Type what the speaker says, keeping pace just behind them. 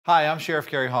Hi, I'm Sheriff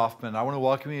Gary Hoffman. I want to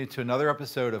welcome you to another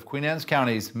episode of Queen Anne's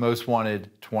County's Most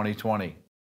Wanted 2020.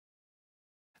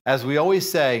 As we always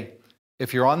say,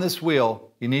 if you're on this wheel,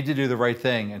 you need to do the right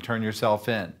thing and turn yourself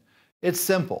in. It's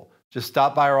simple. Just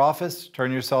stop by our office,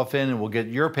 turn yourself in, and we'll get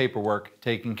your paperwork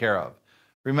taken care of.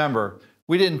 Remember,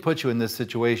 we didn't put you in this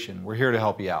situation. We're here to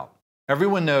help you out.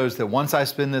 Everyone knows that once I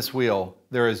spin this wheel,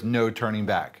 there is no turning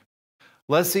back.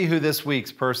 Let's see who this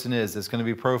week's person is that's going to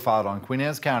be profiled on Queen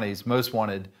Anne's County's Most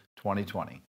Wanted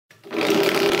 2020.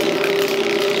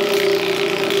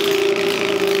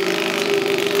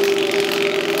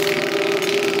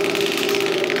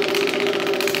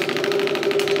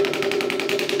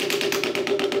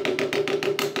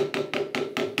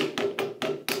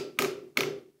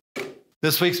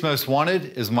 This week's Most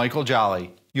Wanted is Michael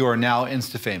Jolly. You are now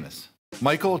Insta-famous.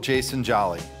 Michael Jason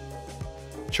Jolly.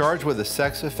 Charged with a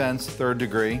sex offense 3rd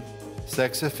degree,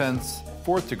 sex offense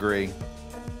 4th degree,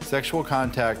 sexual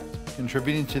contact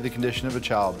contributing to the condition of a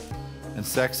child, and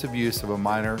sex abuse of a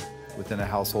minor within a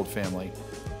household family,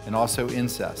 and also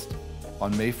incest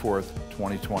on May 4th,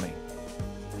 2020.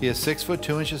 He is 6 foot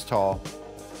 2 inches tall,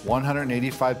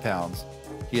 185 pounds.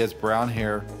 He has brown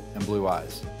hair and blue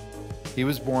eyes. He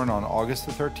was born on August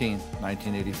the 13th,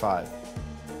 1985.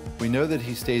 We know that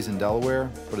he stays in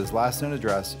Delaware, but his last known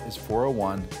address is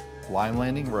 401 Lime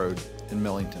Landing Road in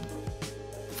Millington.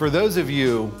 For those of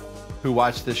you who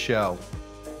watch this show,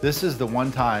 this is the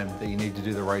one time that you need to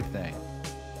do the right thing.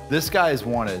 This guy is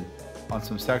wanted on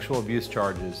some sexual abuse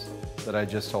charges that I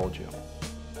just told you.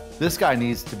 This guy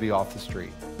needs to be off the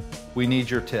street. We need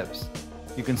your tips.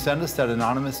 You can send us that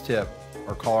anonymous tip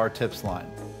or call our tips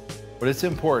line. But it's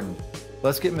important.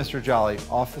 Let's get Mr. Jolly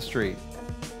off the street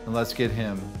and let's get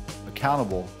him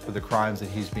accountable for the crimes that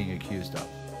he's being accused of.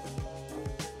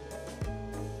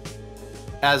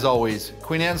 As always,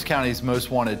 Queen Anne's County's Most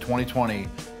Wanted 2020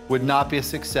 would not be a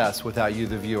success without you,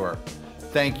 the viewer.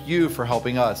 Thank you for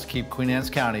helping us keep Queen Anne's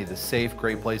County the safe,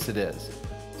 great place it is.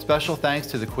 Special thanks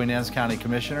to the Queen Anne's County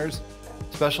Commissioners.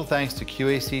 Special thanks to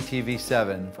QACTV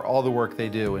 7 for all the work they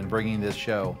do in bringing this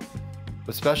show.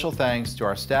 But special thanks to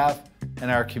our staff and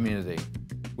our community.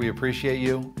 We appreciate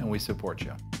you and we support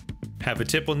you. Have a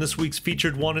tip on this week's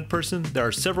featured wanted person? There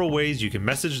are several ways you can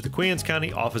message the Queen Anne's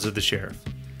County Office of the Sheriff.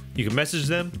 You can message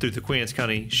them through the Queen Anne's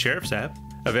County Sheriff's app,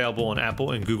 available on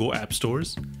Apple and Google app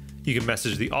stores. You can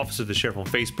message the Office of the Sheriff on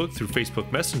Facebook through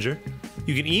Facebook Messenger.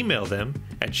 You can email them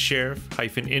at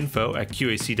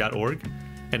sheriff-info@qac.org.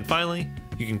 And finally,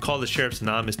 you can call the Sheriff's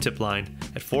Anonymous Tip line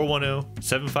at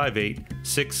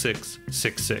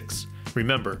 410-758-6666.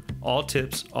 Remember, all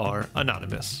tips are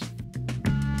anonymous.